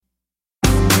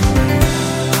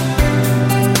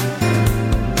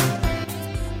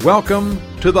Welcome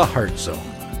to the Heart Zone,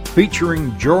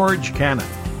 featuring George Cannon.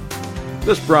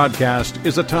 This broadcast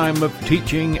is a time of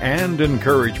teaching and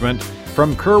encouragement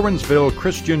from Curwensville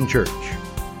Christian Church.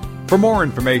 For more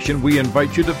information, we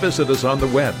invite you to visit us on the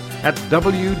web at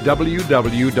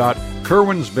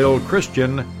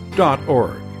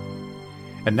www.curwensvillechristian.org.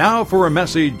 And now for a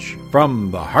message from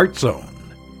the Heart Zone.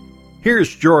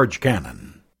 Here's George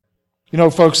Cannon. You know,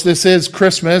 folks, this is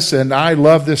Christmas, and I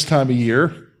love this time of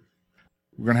year.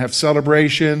 We're going to have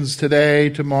celebrations today,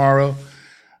 tomorrow.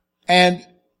 And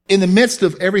in the midst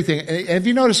of everything, have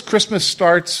you noticed Christmas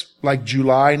starts like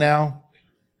July now?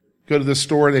 Go to the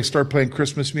store, they start playing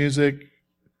Christmas music.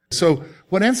 So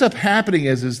what ends up happening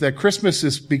is that Christmas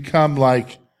has become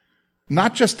like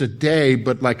not just a day,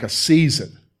 but like a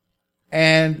season.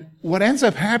 And what ends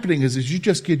up happening is you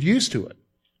just get used to it.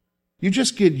 You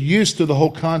just get used to the whole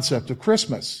concept of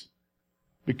Christmas.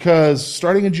 Because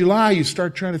starting in July, you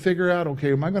start trying to figure out,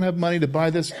 okay, am I going to have money to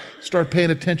buy this? Start paying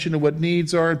attention to what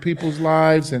needs are in people's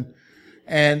lives. And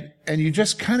you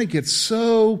just kind of get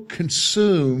so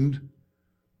consumed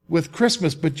with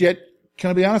Christmas, but yet,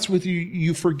 can I be honest with you,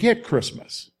 you forget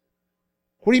Christmas.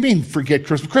 What do you mean forget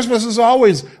Christmas? Christmas is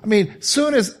always,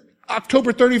 soon as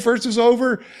October 31st is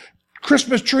over,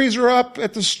 Christmas trees are up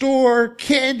at the store,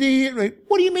 candy.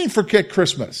 What do you mean forget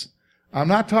Christmas? I'm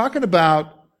not talking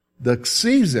about the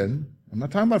season. I'm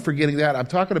not talking about forgetting that. I'm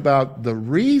talking about the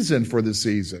reason for the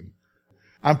season.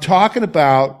 I'm talking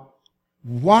about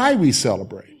why we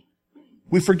celebrate.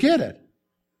 We forget it.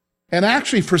 And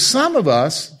actually, for some of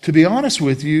us, to be honest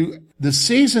with you, the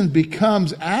season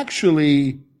becomes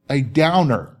actually a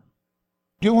downer.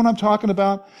 Do you know what I'm talking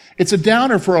about? It's a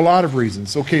downer for a lot of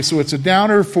reasons. Okay, so it's a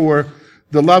downer for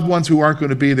the loved ones who aren't going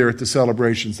to be there at the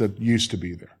celebrations that used to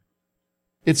be there.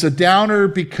 It's a downer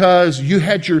because you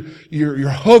had your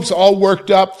hopes all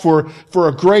worked up for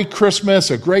a great Christmas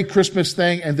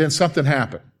thing, and then something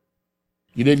happened.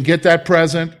 You didn't get that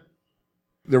present.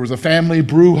 There was a family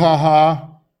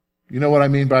brouhaha. You know what I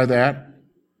mean by that?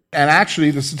 And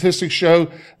actually, the statistics show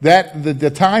that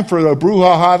the time for a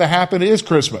brouhaha to happen is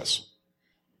Christmas.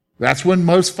 That's when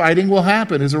most fighting will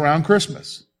happen, is around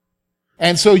Christmas.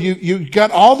 And so you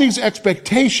got all these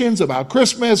expectations about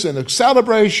Christmas and the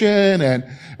celebration and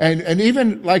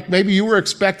even like maybe you were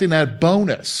expecting that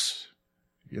bonus.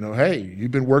 You know, hey, you've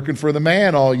been working for the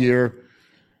man all year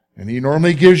and he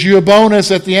normally gives you a bonus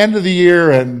at the end of the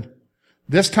year, and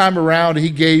this time around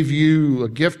he gave you a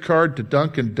gift card to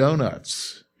Dunkin'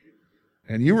 Donuts.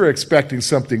 And you were expecting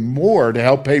something more to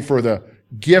help pay for the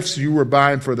gifts you were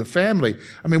buying for the family.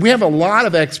 We have a lot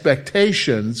of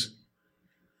expectations,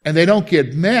 and they don't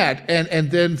get met, and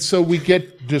then so we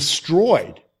get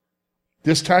destroyed.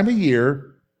 This time of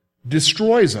year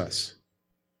destroys us.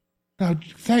 Now,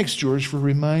 thanks, George, for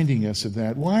reminding us of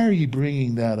that. Why are you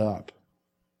bringing that up?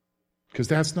 Because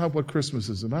that's not what Christmas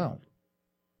is about.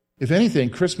 If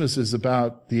anything, Christmas is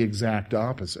about the exact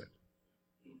opposite.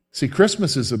 See,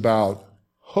 Christmas is about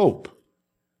hope.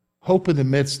 Hope in the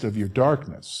midst of your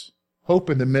darkness. Hope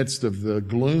in the midst of the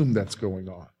gloom that's going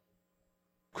on.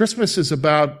 Christmas is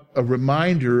about a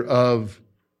reminder of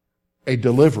a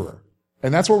deliverer.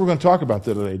 And that's what we're going to talk about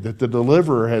today, that the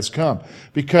deliverer has come.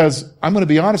 Because I'm going to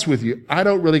be honest with you, I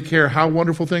don't really care how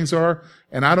wonderful things are,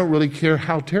 and I don't really care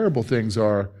how terrible things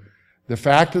are. The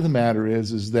fact of the matter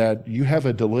is that you have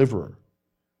a deliverer.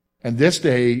 And this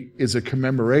day is a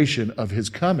commemoration of his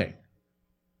coming.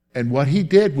 And what he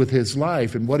did with his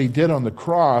life, and what he did on the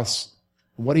cross,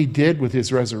 what he did with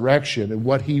his resurrection, and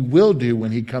what he will do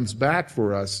when he comes back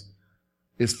for us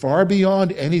is far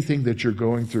beyond anything that you're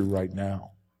going through right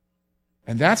now.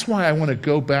 And that's why I want to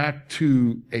go back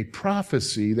to a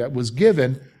prophecy that was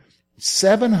given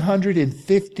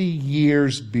 750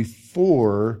 years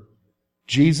before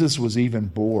Jesus was even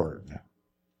born.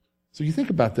 So you think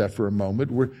about that for a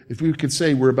moment. If we could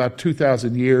say we're about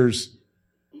 2,000 years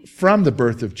from the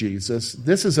birth of Jesus,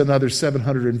 this is another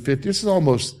 750. This is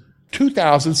almost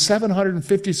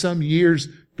 2,750 some years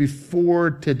before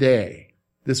today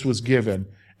this was given.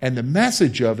 And the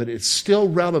message of it is still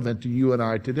relevant to you and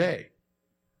I today.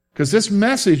 Because this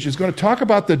message is going to talk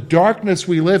about the darkness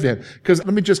we live in. Because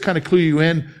let me just kind of clue you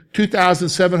in.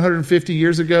 2,750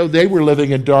 years ago, they were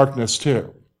living in darkness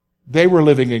too. They were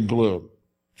living in gloom.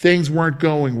 Things weren't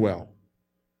going well.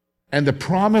 And the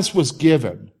promise was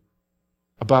given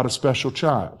about a special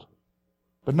child.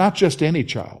 But not just any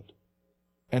child.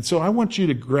 And so I want you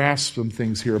to grasp some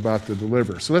things here about the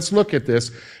deliverer. So let's look at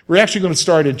this. We're actually going to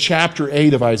start in chapter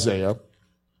 8 of Isaiah.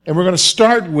 And we're going to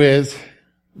start with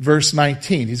verse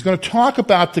 19. He's going to talk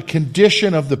about the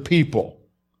condition of the people.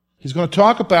 He's going to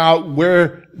talk about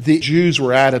where the Jews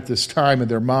were at this time in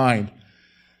their mind.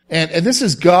 And this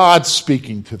is God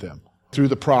speaking to them through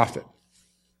the prophet.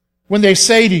 When they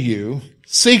say to you,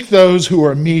 seek those who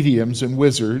are mediums and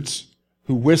wizards,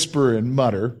 who whisper and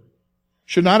mutter,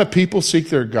 should not a people seek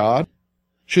their God?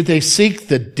 Should they seek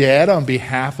the dead on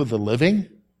behalf of the living?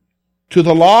 To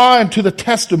the law and to the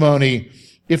testimony,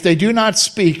 if they do not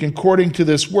speak according to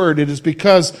this word, it is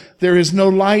because there is no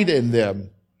light in them.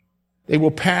 They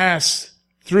will pass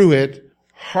through it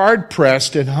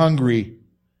hard-pressed and hungry.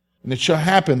 And it shall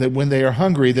happen that when they are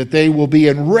hungry, that they will be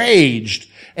enraged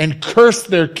and curse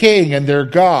their king and their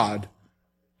God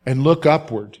and look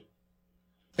upward.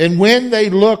 And when they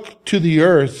look to the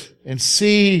earth and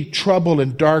see trouble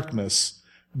and darkness,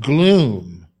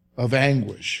 gloom of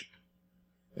anguish,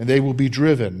 and they will be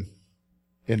driven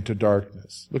into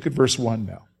darkness. Look at verse 1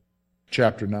 now,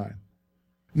 chapter 9.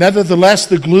 Nevertheless,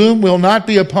 the gloom will not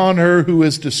be upon her who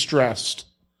is distressed,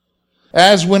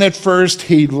 as when at first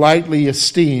he lightly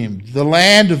esteemed the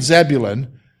land of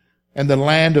Zebulun and the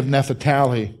land of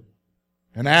Naphtali,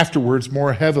 and afterwards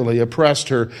more heavily oppressed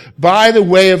her by the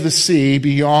way of the sea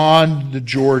beyond the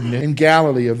Jordan in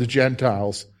Galilee of the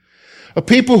Gentiles. A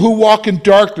people who walk in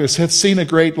darkness have seen a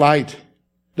great light.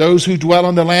 Those who dwell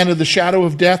in the land of the shadow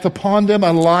of death, upon them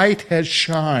a light has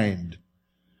shined.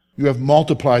 You have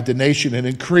multiplied the nation and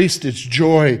increased its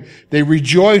joy. They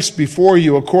rejoice before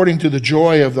you according to the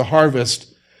joy of the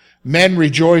harvest. Men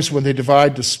rejoice when they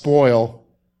divide the spoil.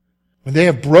 When they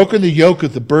have broken the yoke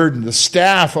of the burden, the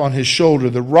staff on his shoulder,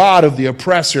 the rod of the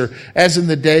oppressor, as in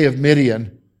the day of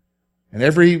Midian. And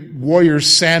every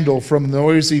warrior's sandal from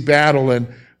noisy battle and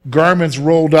garments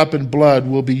rolled up in blood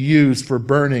will be used for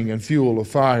burning and fuel of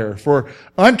fire. For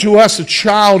unto us a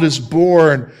child is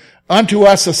born, unto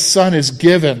us a son is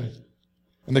given,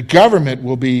 and the government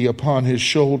will be upon his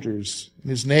shoulders.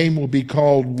 And his name will be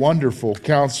called Wonderful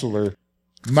Counselor,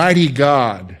 Mighty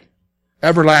God,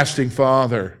 Everlasting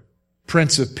Father,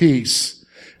 Prince of Peace.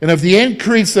 And of the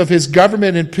increase of his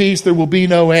government and peace there will be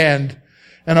no end.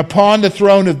 And upon the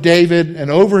throne of David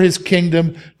and over his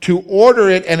kingdom, to order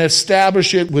it and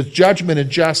establish it with judgment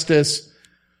and justice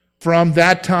from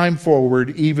that time forward,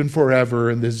 even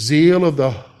forever. And the zeal of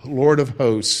the Lord of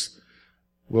hosts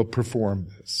will perform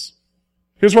this.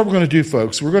 Here's what we're going to do,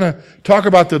 folks. We're going to talk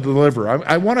about the deliverer.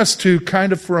 I want us to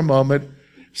kind of for a moment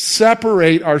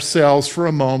separate ourselves for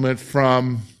a moment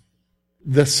from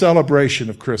the celebration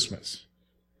of Christmas.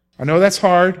 I know that's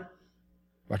hard.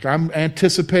 Like I'm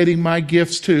anticipating my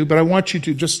gifts too, but I want you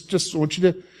to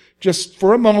just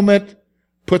for a moment,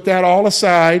 put that all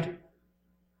aside.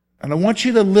 And I want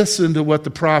you to listen to what the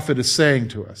prophet is saying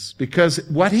to us, because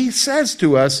what he says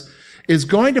to us is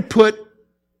going to put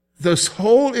this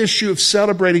whole issue of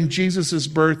celebrating Jesus'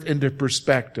 birth into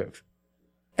perspective.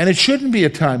 And it shouldn't be a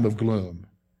time of gloom,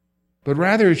 but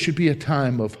rather it should be a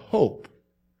time of hope.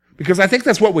 Because I think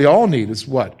that's what we all need is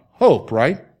what? Hope,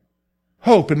 right?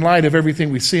 Hope in light of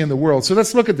everything we see in the world. So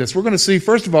let's look at this. We're going to see,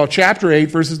 first of all, chapter 8,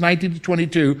 verses 19 to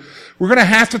 22. We're going to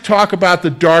have to talk about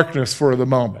the darkness for the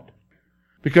moment,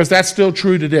 because that's still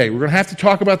true today. We're going to have to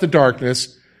talk about the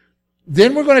darkness.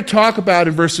 Then we're going to talk about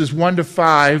in verses 1 to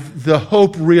 5, the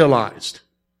hope realized.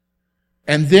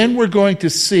 And then we're going to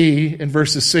see in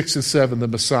verses 6 and 7, the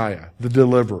Messiah, the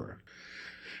deliverer.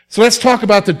 So let's talk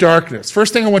about the darkness.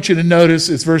 First thing I want you to notice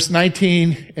is verse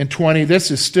 19 and 20. This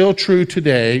is still true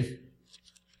today.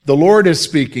 The Lord is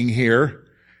speaking here,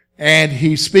 and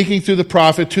he's speaking through the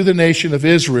prophet to the nation of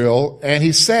Israel, and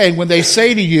he's saying, when they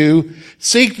say to you,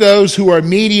 seek those who are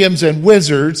mediums and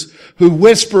wizards, who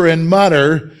whisper and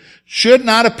mutter, should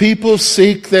not a people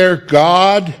seek their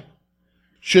God?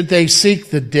 Should they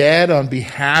seek the dead on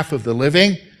behalf of the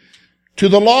living? To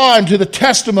the law and to the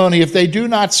testimony, if they do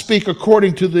not speak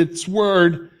according to its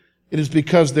word, it is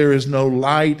because there is no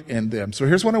light in them. So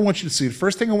here's what I want you to see. The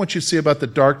first thing I want you to see about the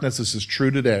darkness, this is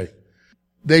true today.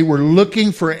 They were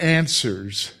looking for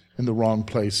answers in the wrong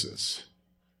places.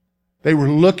 They were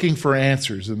looking for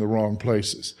answers in the wrong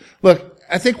places. Look,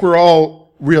 I think we're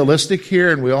all realistic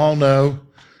here, and we all know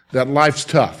that life's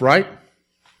tough, right?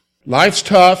 Life's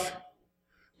tough.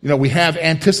 You know, we have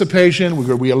anticipation.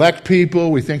 We elect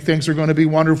people. We think things are going to be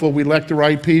wonderful. We elect the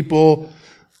right people.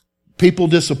 People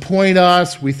disappoint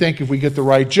us. We think if we get the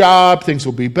right job, things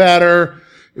will be better.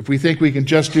 If we think we can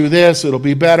just do this, it'll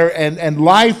be better. And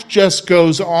life just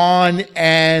goes on,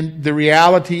 and the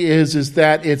reality is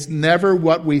that it's never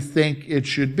what we think it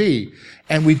should be.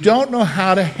 And we don't know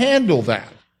how to handle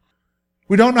that.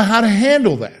 We don't know how to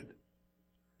handle that.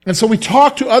 And so we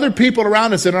talk to other people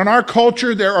around us, and in our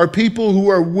culture, there are people who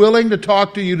are willing to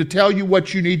talk to you, to tell you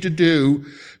what you need to do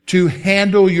to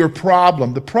handle your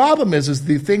problem. The problem is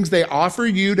the things they offer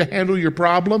you to handle your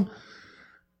problem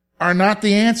are not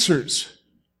the answers.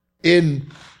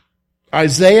 In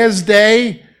Isaiah's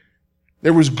day,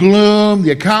 there was gloom.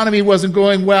 The economy wasn't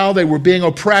going well. They were being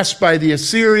oppressed by the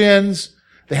Assyrians.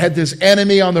 They had this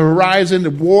enemy on the horizon. The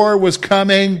war was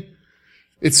coming.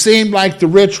 It seemed like the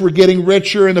rich were getting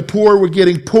richer and the poor were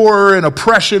getting poorer, and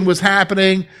oppression was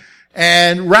happening.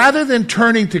 And rather than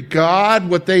turning to God,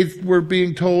 what they were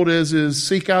being told is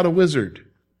seek out a wizard.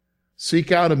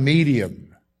 Seek out a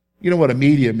medium. You know what a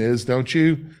medium is, don't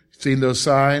you? Seen those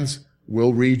signs?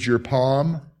 We'll read your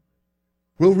palm.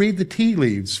 We'll read the tea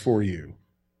leaves for you.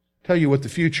 Tell you what the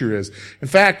future is. In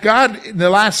fact, God, in the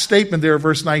last statement there,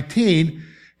 verse 19,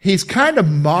 He's kind of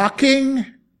mocking.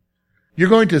 You're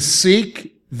going to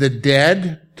seek the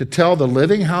dead to tell the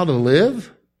living how to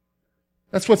live?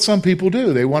 That's what some people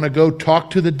do. They want to go talk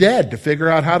to the dead to figure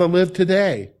out how to live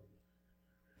today.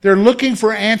 They're looking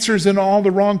for answers in all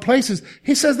the wrong places.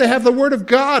 He says they have the Word of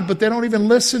God, but they don't even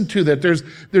listen to that.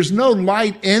 There's no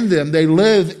light in them. They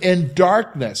live in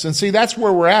darkness. And see, that's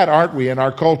where we're at, aren't we, in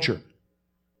our culture?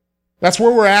 That's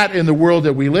where we're at in the world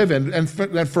that we live in. And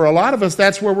for a lot of us,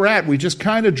 that's where we're at. We just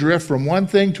kind of drift from one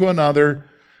thing to another.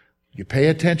 You pay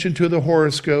attention to the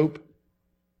horoscope.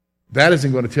 That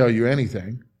isn't going to tell you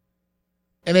anything.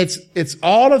 And it's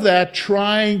all of that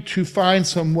trying to find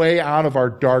some way out of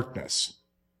our darkness.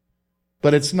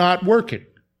 But it's not working.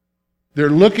 They're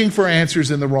looking for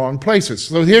answers in the wrong places.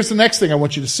 So here's the next thing I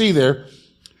want you to see there.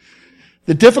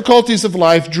 The difficulties of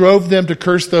life drove them to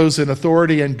curse those in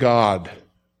authority and God.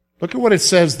 Look at what it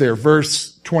says there,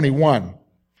 verse 21.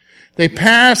 They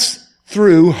pass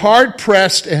through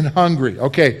hard-pressed and hungry.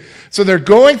 Okay, so they're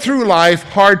going through life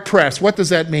hard-pressed. What does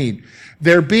that mean?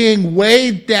 They're being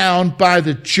weighed down by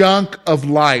the junk of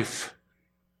life.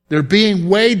 They're being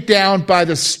weighed down by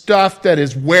the stuff that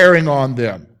is wearing on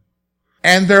them.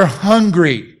 And they're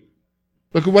hungry.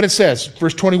 Look at what it says,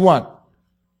 verse 21.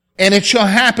 And it shall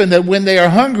happen that when they are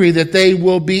hungry, that they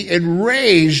will be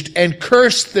enraged and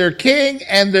curse their king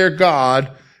and their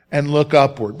God and look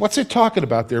upward. What's it talking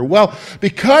about there? Well,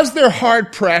 because they're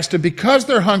hard pressed and because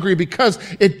they're hungry, because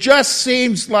it just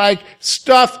seems like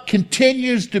stuff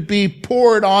continues to be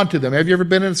poured onto them. Have you ever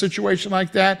been in a situation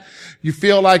like that? You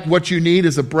feel like what you need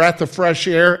is a breath of fresh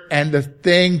air and the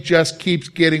thing just keeps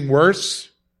getting worse.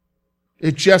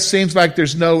 It just seems like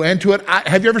there's no end to it.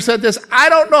 Have you ever said this? I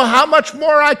don't know how much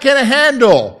more I can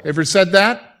handle. Ever said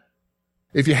that?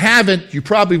 If you haven't, you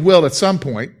probably will at some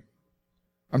point.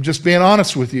 I'm just being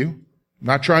honest with you. I'm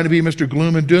not trying to be Mr.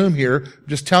 Gloom and Doom here. I'm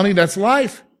just telling you that's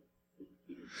life.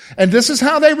 And this is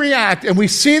how they react. And we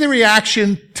see the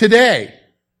reaction today.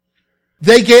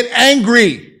 They get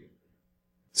angry.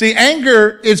 See,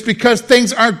 anger is because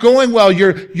things aren't going well.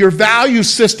 Your value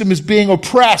system is being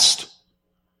oppressed.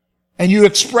 And you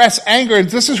express anger, and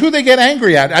this is who they get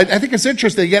angry at. I think it's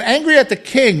interesting. They get angry at the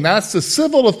king. That's the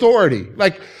civil authority.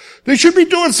 Like, they should be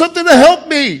doing something to help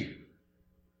me.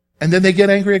 And then they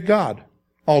get angry at God,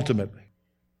 ultimately.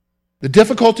 The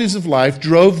difficulties of life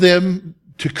drove them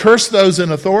to curse those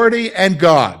in authority and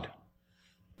God.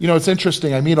 You know, it's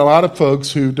interesting. I meet a lot of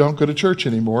folks who don't go to church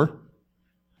anymore.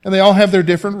 And they all have their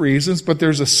different reasons, but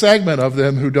there's a segment of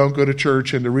them who don't go to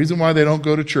church, and the reason why they don't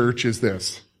go to church is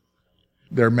this.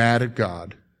 They're mad at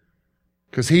God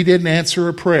because He didn't answer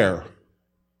a prayer.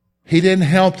 He didn't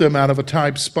help them out of a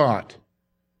tight spot.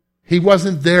 He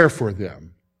wasn't there for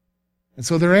them. And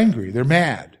so they're angry. They're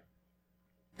mad.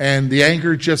 And the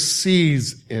anger just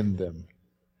seethes in them.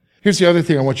 Here's the other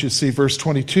thing I want you to see. Verse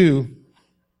 22.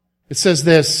 It says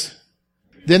this.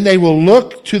 Then they will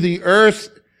look to the earth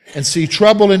and see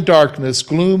trouble and darkness,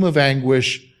 gloom of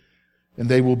anguish, and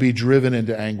they will be driven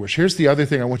into anguish. Here's the other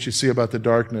thing I want you to see about the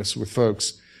darkness with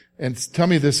folks. And tell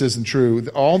me this isn't true.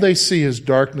 All they see is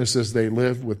darkness as they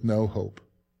live with no hope.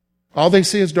 All they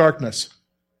see is darkness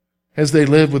as they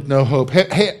live with no hope.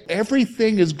 Hey,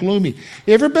 everything is gloomy.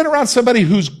 You ever been around somebody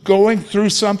who's going through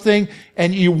something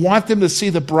and you want them to see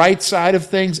the bright side of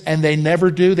things and they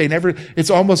never do? It's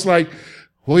almost like,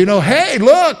 well, you know, hey,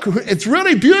 look, it's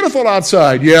really beautiful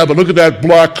outside. Yeah, but look at that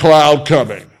black cloud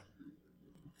coming.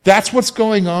 That's what's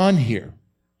going on here.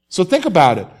 So think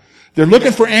about it. They're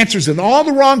looking for answers in all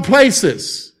the wrong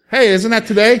places. Hey, isn't that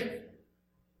today?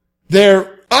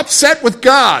 They're upset with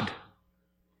God.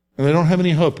 And they don't have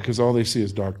any hope because all they see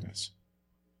is darkness.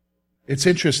 It's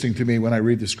interesting to me when I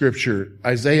read the scripture.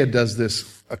 Isaiah does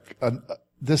this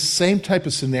same type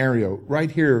of scenario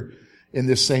right here in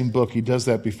this same book. He does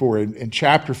that before. In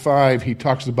chapter 5, he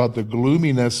talks about the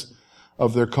gloominess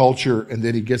of their culture. And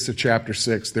then he gets to chapter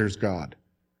 6. There's God.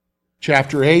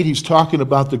 Chapter 8, he's talking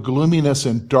about the gloominess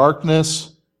and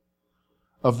darkness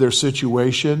of their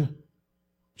situation.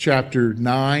 Chapter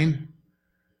 9,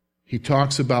 he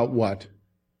talks about what?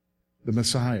 the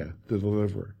Messiah, the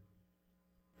deliverer.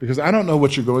 Because I don't know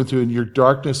what you're going through, and your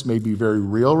darkness may be very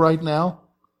real right now,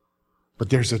 but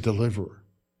there's a deliverer.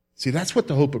 See, that's what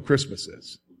the hope of Christmas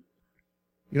is.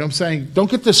 You know what I'm saying?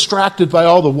 Don't get distracted by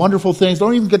all the wonderful things.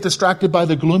 Don't even get distracted by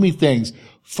the gloomy things.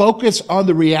 Focus on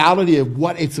the reality of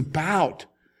what it's about.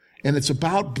 And it's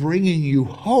about bringing you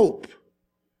hope.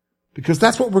 Because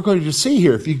that's what we're going to see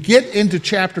here. If you get into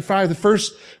chapter 5, the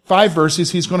first 5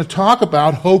 verses, he's going to talk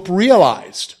about hope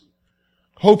realized.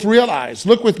 Hope realized.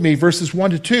 Look with me, verses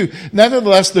 1 to 2.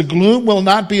 Nevertheless, the gloom will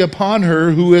not be upon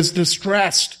her who is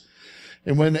distressed.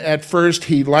 And when at first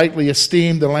he lightly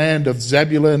esteemed the land of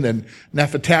Zebulun and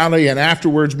Naphtali, and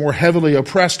afterwards more heavily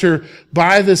oppressed her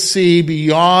by the sea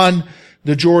beyond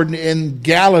the Jordan in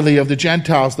Galilee of the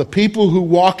Gentiles, the people who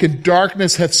walk in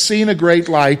darkness have seen a great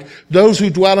light. Those who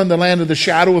dwell in the land of the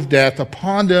shadow of death,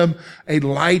 upon them a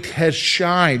light has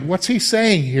shined. What's he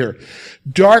saying here?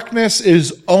 Darkness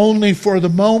is only for the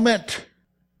moment.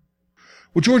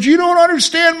 Well, George, you don't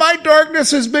understand. My darkness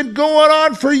has been going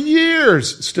on for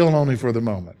years. Still only for the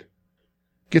moment.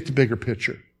 Get the bigger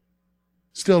picture.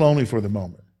 Still only for the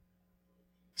moment.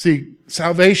 See,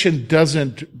 salvation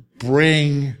doesn't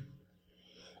bring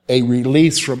a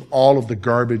release from all of the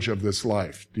garbage of this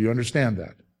life. Do you understand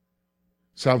that?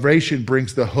 Salvation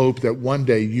brings the hope that one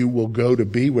day you will go to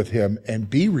be with him and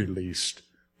be released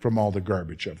from all the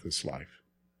garbage of this life.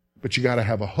 But you got to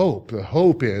have a hope. The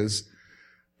hope is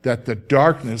that the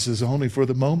darkness is only for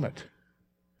the moment.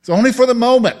 It's only for the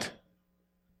moment.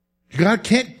 God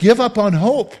can't give up on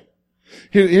hope.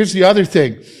 Here's the other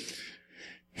thing.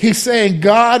 He's saying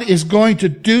God is going to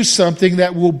do something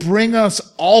that will bring us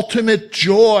ultimate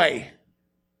joy.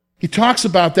 He talks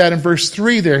about that in verse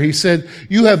 3 there. He said,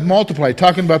 you have multiplied,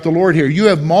 talking about the Lord here, you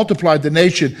have multiplied the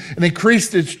nation and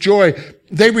increased its joy.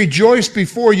 They rejoice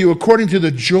before you according to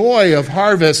the joy of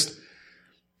harvest,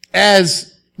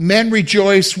 as men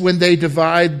rejoice when they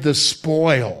divide the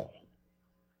spoil.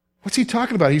 What's he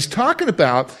talking about? He's talking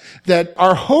about that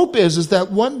our hope is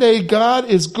that one day God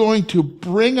is going to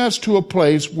bring us to a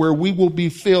place where we will be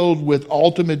filled with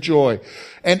ultimate joy.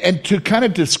 And to kind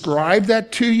of describe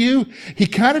that to you, he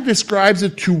kind of describes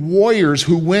it to warriors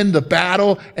who win the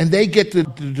battle and they get to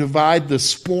divide the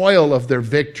spoil of their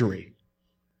victory.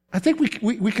 I think we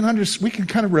can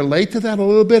kind of relate to that a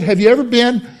little bit. Have you ever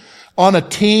been on a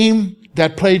team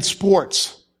that played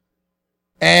sports?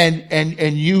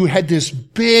 And you had this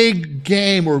big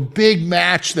game or big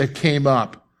match that came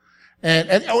up.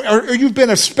 Or you've been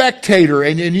a spectator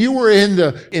and you were in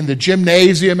the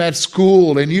gymnasium at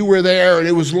school and you were there and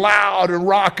it was loud and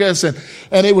raucous and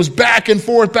it was back and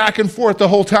forth the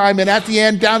whole time. And at the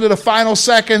end, down to the final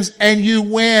seconds, and you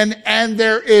win, and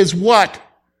there is what?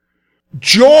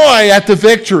 Joy at the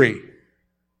victory.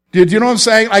 Did you know what I'm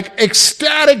saying? Like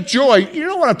ecstatic joy. You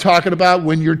know what I'm talking about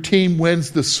when your team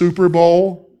wins the Super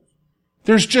Bowl?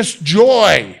 There's just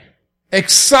joy,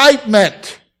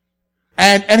 excitement.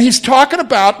 And he's talking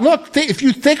about, look, if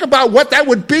you think about what that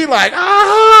would be like,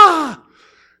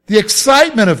 the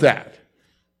excitement of that.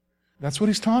 That's what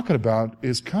he's talking about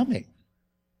is coming.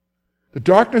 The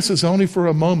darkness is only for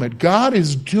a moment. God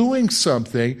is doing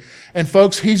something. And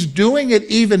folks, he's doing it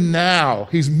even now.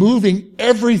 He's moving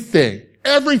everything.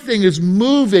 Everything is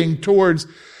moving towards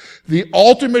the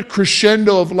ultimate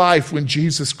crescendo of life when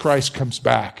Jesus Christ comes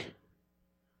back.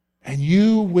 And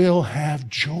you will have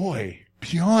joy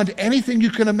beyond anything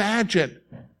you can imagine.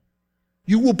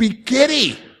 You will be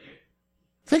giddy.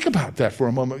 Think about that for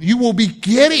a moment. You will be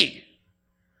giddy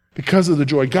because of the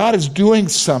joy. God is doing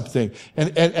something.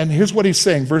 And here's what he's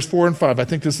saying, verse 4 and 5. I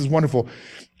think this is wonderful.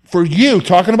 For you,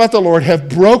 talking about the Lord, have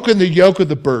broken the yoke of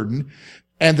the burden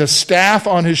and the staff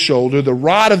on his shoulder, the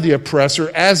rod of the oppressor,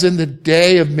 as in the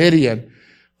day of Midian.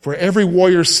 For every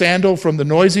warrior's sandal from the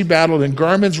noisy battle and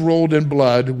garments rolled in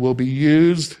blood will be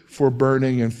used for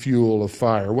burning and fuel of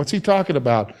fire. What's he talking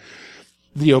about?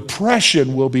 The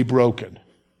oppression will be broken.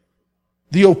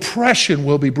 The oppression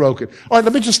will be broken. All right,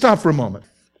 let me just stop for a moment.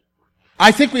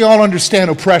 I think we all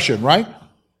understand oppression, right?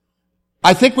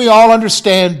 I think we all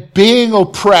understand being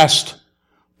oppressed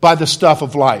by the stuff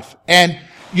of life. And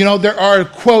you know, there are,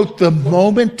 quote, the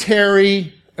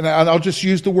momentary, and I'll just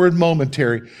use the word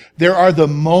momentary. There are the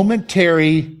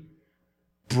momentary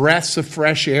breaths of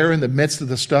fresh air in the midst of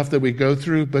the stuff that we go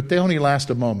through, but they only last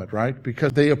a moment, right?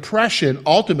 Because the oppression,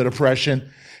 ultimate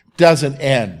oppression, doesn't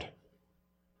end.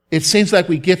 It seems like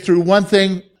we get through one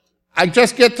thing, I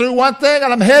just get through one thing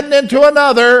and I'm heading into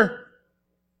another.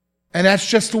 And that's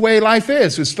just the way life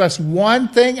is. It's just one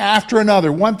thing after another,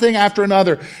 one thing after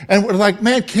another. And we're like,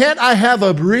 man, can't I have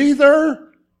a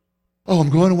breather? Oh, I'm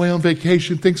going away on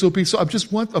vacation. Things will be so,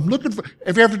 I'm looking for,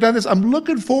 have you ever done this? I'm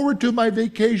looking forward to my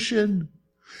vacation.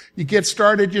 You get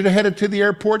started, you're headed to the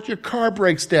airport, your car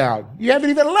breaks down. You haven't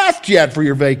even left yet for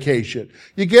your vacation.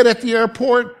 You get at the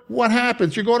airport, what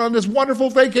happens? You're going on this wonderful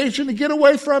vacation to get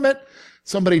away from it.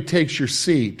 Somebody takes your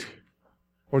seat,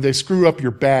 or they screw up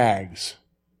your bags.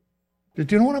 Do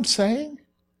you know what I'm saying?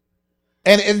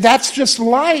 And that's just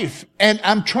life. And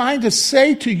I'm trying to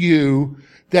say to you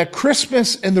that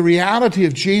Christmas and the reality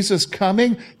of Jesus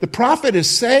coming, the prophet is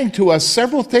saying to us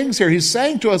several things here. He's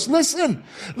saying to us, listen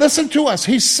to us.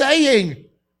 He's saying,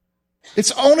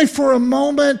 it's only for a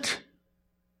moment.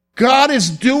 God is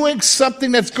doing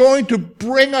something that's going to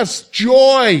bring us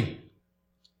joy,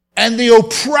 and the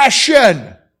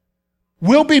oppression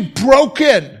will be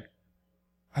broken.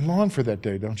 I long for that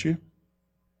day, don't you?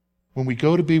 When we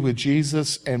go to be with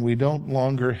Jesus and we don't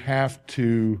longer have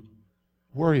to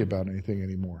worry about anything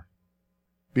anymore.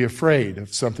 Be afraid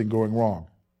of something going wrong.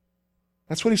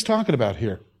 That's what he's talking about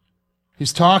here.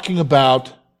 He's talking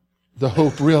about the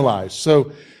hope realized.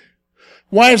 So,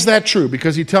 why is that true?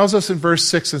 Because he tells us in verse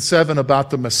 6 and 7 about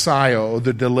the Messiah, or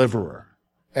the deliverer.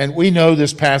 And we know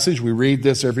this passage. We read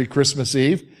this every Christmas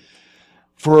Eve.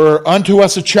 For unto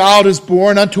us a child is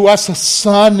born, unto us a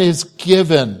son is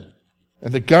given.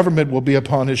 And the government will be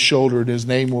upon his shoulder, and his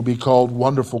name will be called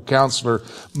Wonderful Counselor,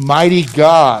 Mighty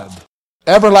God,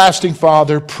 Everlasting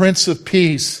Father, Prince of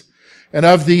Peace. And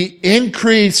of the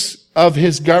increase of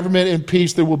his government and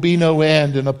peace there will be no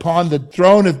end. And upon the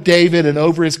throne of David and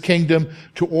over his kingdom,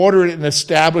 to order it and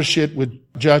establish it with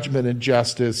judgment and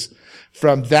justice.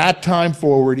 From that time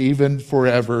forward, even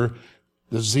forever,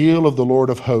 the zeal of the Lord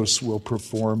of hosts will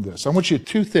perform this. I want you to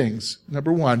two things.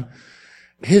 Number one,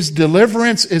 his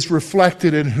deliverance is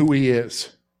reflected in who he is.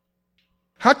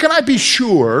 How can I be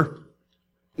sure,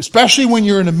 especially when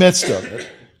you're in the midst of it,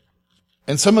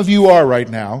 and some of you are right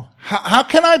now, how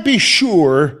can I be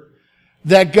sure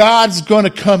that God's going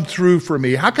to come through for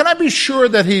me? How can I be sure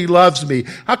that he loves me?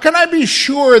 How can I be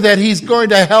sure that he's going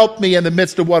to help me in the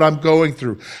midst of what I'm going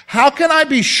through? How can I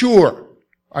be sure?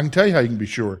 I can tell you how you can be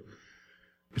sure.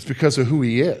 It's because of who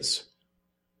he is.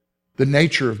 The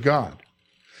nature of God.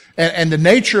 And the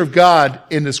nature of God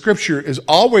in the Scripture is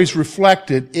always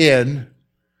reflected in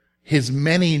his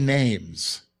many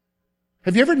names.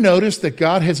 Have you ever noticed that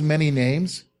God has many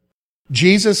names?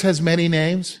 Jesus has many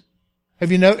names.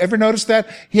 Have you ever noticed that?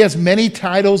 He has many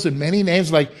titles and many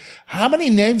names. Like, how many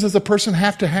names does a person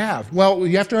have to have? Well,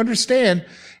 you have to understand,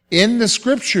 in the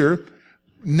Scripture,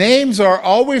 names are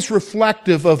always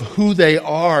reflective of who they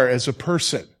are as a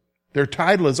person. Their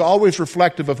title is always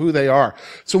reflective of who they are.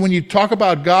 So when you talk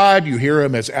about God, you hear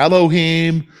him as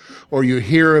Elohim, or you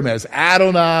hear him as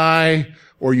Adonai,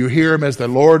 or you hear him as the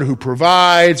Lord who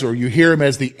provides, or you hear him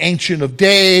as the Ancient of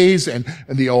Days and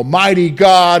the Almighty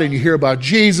God, and you hear about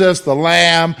Jesus, the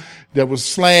Lamb that was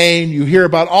slain. You hear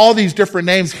about all these different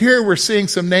names. Here we're seeing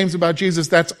some names about Jesus.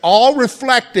 That's all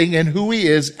reflecting in who he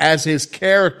is as his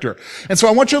character. And so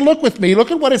I want you to look with me.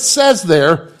 Look at what it says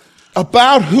there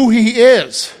about who he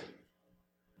is.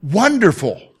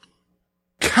 Wonderful.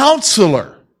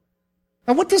 Counselor.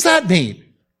 Now what does that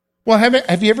mean? Well,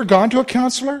 have you ever gone to a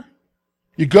counselor?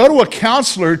 You go to a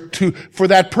counselor for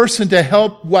that person to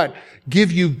help what?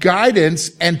 Give you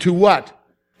guidance, and to what?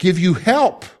 Give you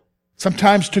help.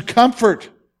 Sometimes to comfort.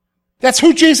 That's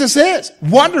who Jesus is.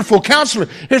 Wonderful Counselor.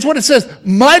 Here's what it says.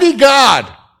 Mighty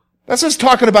God. That's just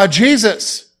talking about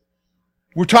Jesus.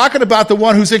 We're talking about the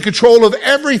one who's in control of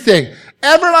everything.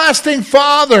 Everlasting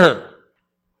Father.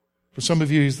 For some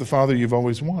of you, he's the Father you've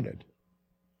always wanted.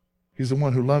 He's the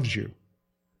one who loves you.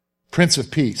 Prince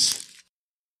of Peace.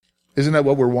 Isn't that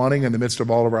what we're wanting in the midst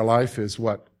of all of our life, is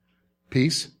what?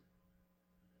 Peace?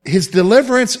 His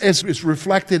deliverance is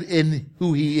reflected in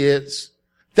who he is.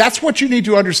 That's what you need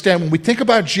to understand. When we think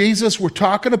about Jesus, we're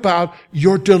talking about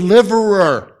your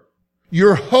deliverer,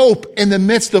 your hope in the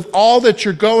midst of all that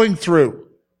you're going through.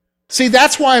 See,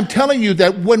 that's why I'm telling you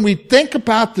that when we think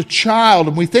about the child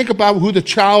and we think about who the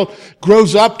child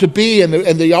grows up to be and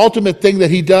the ultimate thing that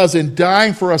he does in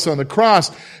dying for us on the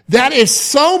cross, that is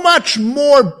so much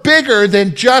more bigger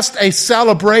than just a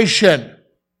celebration.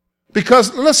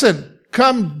 Because listen,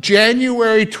 come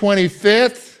January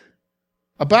 25th,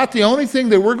 about the only thing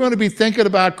that we're going to be thinking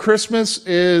about Christmas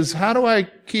is where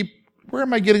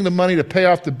am I getting the money to pay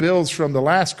off the bills from the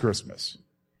last Christmas?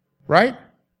 Right?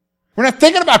 We're not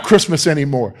thinking about Christmas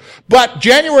anymore. But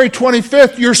January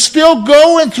 25th, you're still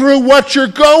going through what you're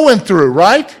going through,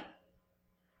 right?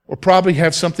 Or probably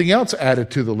have something else added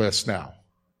to the list now.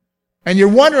 And you're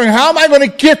wondering, how am I going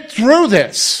to get through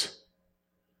this?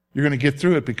 You're going to get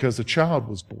through it because a child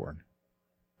was born.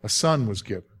 A son was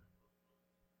given.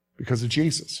 because of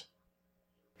Jesus.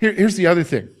 Here's the other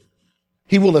thing.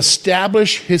 He will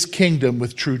establish his kingdom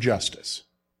with true justice.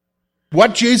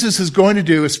 What Jesus is going to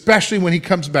do, especially when he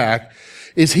comes back,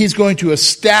 is he's going to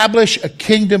establish a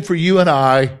kingdom for you and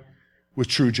I with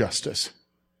true justice.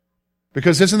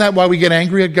 Because isn't that why we get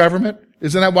angry at government?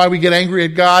 Isn't that why we get angry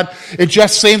at God? It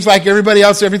just seems like everybody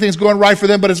else, everything's going right for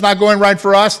them, but it's not going right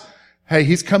for us. Hey,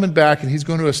 he's coming back and he's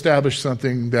going to establish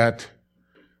something that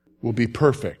will be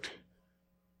perfect.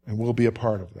 And we'll be a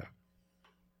part of that.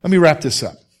 Let me wrap this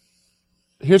up.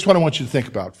 Here's what I want you to think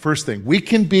about. First thing, we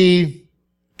can be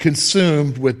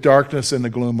consumed with darkness and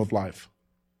the gloom of life.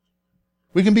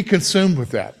 We can be consumed with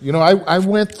that. You know, I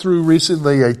went through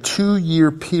recently a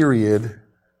 2-year period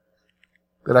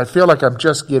that I feel like I'm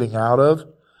just getting out of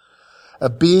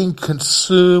being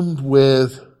consumed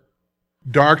with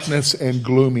darkness and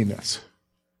gloominess.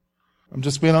 I'm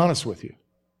just being honest with you.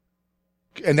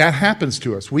 And that happens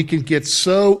to us. We can get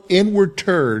so inward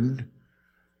turned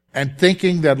and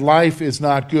thinking that life is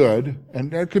not good, and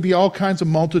there could be all kinds of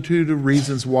multitude of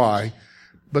reasons why.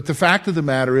 But the fact of the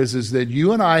matter is that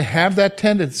you and I have that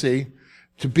tendency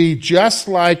to be just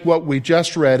like what we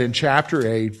just read in chapter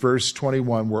 8, verse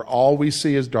 21, where all we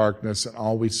see is darkness and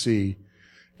all we see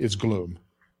is gloom.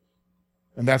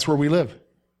 And that's where we live.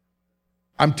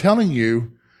 I'm telling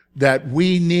you that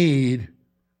we need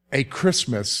a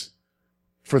Christmas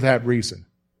for that reason.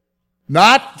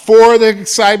 Not for the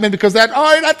excitement, because that's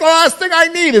the last thing I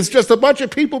need is just a bunch of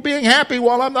people being happy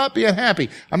while I'm not being happy.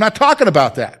 I'm not talking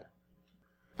about that.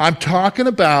 I'm talking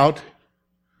about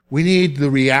we need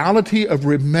the reality of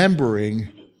remembering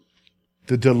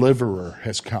the deliverer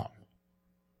has come,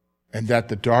 and that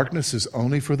the darkness is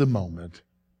only for the moment,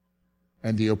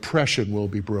 and the oppression will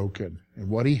be broken, and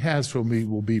what he has for me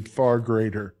will be far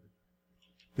greater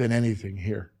than anything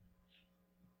here.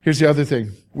 Here's the other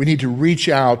thing. We need to reach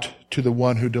out to the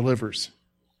one who delivers.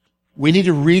 We need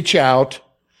to reach out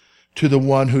to the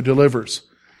one who delivers.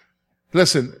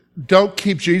 Listen, don't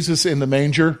keep Jesus in the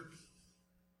manger,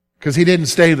 because he didn't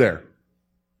stay there.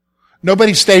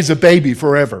 Nobody stays a baby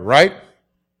forever, right?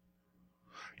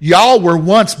 Y'all were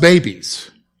once babies.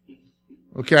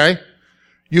 Okay?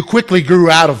 You quickly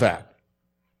grew out of that.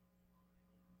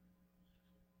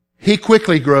 He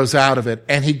quickly grows out of it,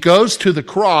 and he goes to the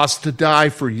cross to die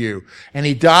for you. And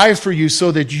he dies for you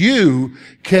so that you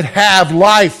can have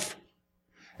life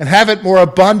and have it more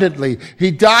abundantly. He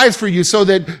dies for you so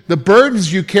that the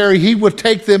burdens you carry, he would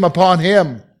take them upon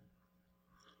him.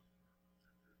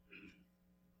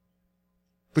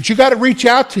 But you got to reach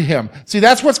out to him. See,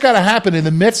 that's what's got to happen in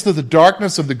the midst of the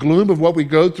darkness, of the gloom of what we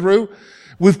go through.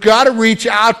 We've got to reach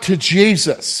out to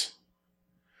Jesus.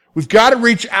 We've got to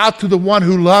reach out to the one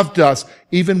who loved us,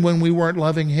 even when we weren't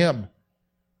loving him.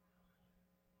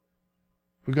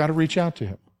 We've got to reach out to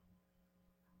him.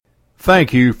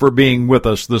 Thank you for being with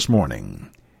us this morning.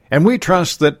 And we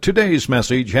trust that today's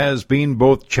message has been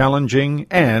both challenging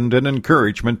and an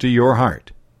encouragement to your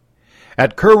heart.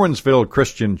 At Curwensville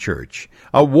Christian Church,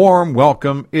 a warm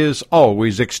welcome is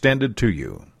always extended to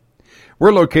you.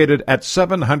 We're located at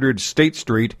 700 State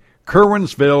Street,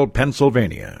 Curwensville,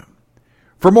 Pennsylvania.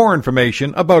 For more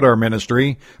information about our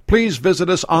ministry, please visit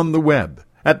us on the web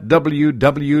at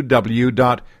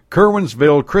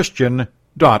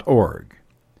www.curwensvillechristian.org.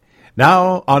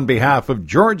 Now, on behalf of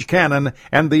George Cannon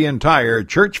and the entire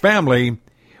church family,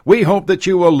 we hope that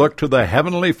you will look to the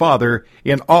Heavenly Father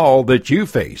in all that you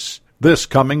face this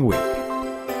coming week.